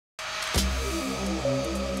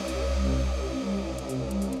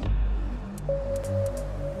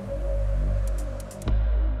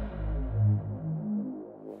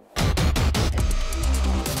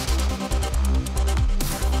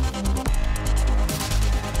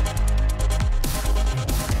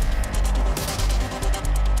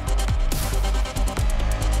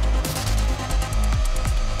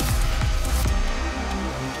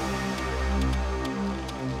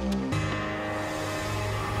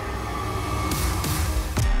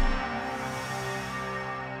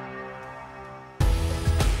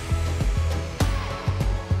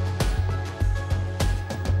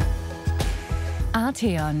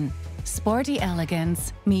ARTEON. Sporty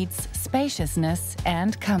elegance meets spaciousness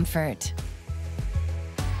and comfort.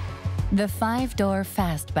 The 5-door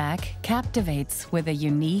fastback captivates with a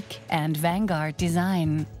unique and vanguard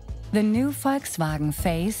design. The new Volkswagen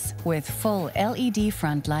face with full LED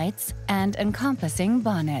front lights and encompassing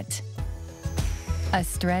bonnet. A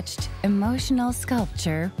stretched, emotional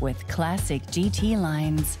sculpture with classic GT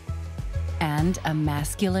lines. And a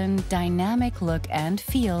masculine, dynamic look and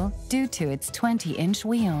feel due to its 20-inch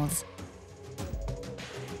wheels.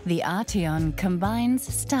 The ARTEON combines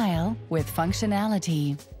style with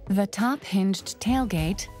functionality. The top-hinged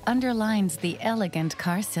tailgate underlines the elegant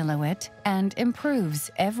car silhouette and improves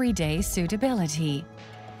everyday suitability.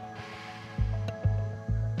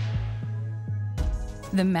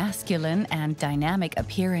 The masculine and dynamic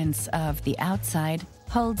appearance of the outside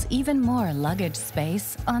holds even more luggage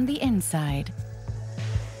space on the inside.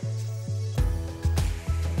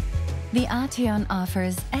 The ARTEON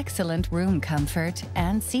offers excellent room comfort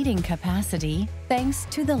and seating capacity thanks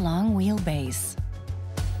to the long wheelbase.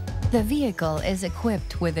 The vehicle is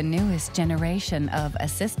equipped with the newest generation of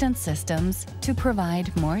assistance systems to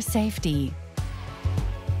provide more safety.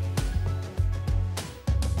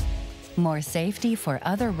 More safety for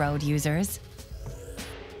other road users,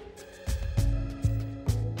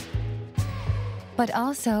 but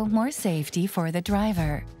also more safety for the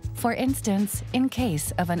driver, for instance, in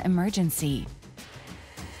case of an emergency.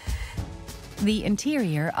 The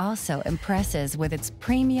interior also impresses with its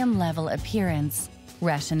premium-level appearance,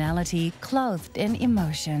 rationality clothed in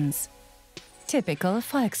emotions. Typical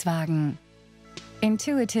Volkswagen.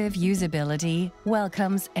 Intuitive usability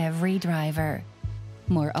welcomes every driver.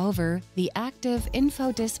 Moreover, the active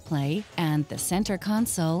info display and the center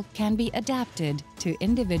console can be adapted to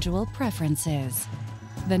individual preferences.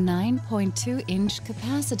 The 9.2-inch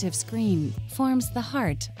capacitive screen forms the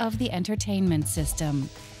heart of the entertainment system.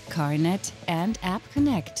 CarNet and App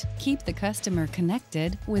Connect keep the customer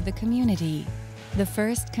connected with the community. The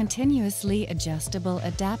first continuously adjustable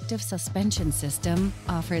adaptive suspension system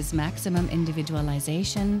offers maximum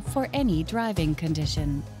individualization for any driving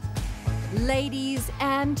condition. Ladies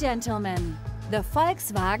and gentlemen, the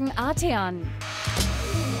Volkswagen ARTEON.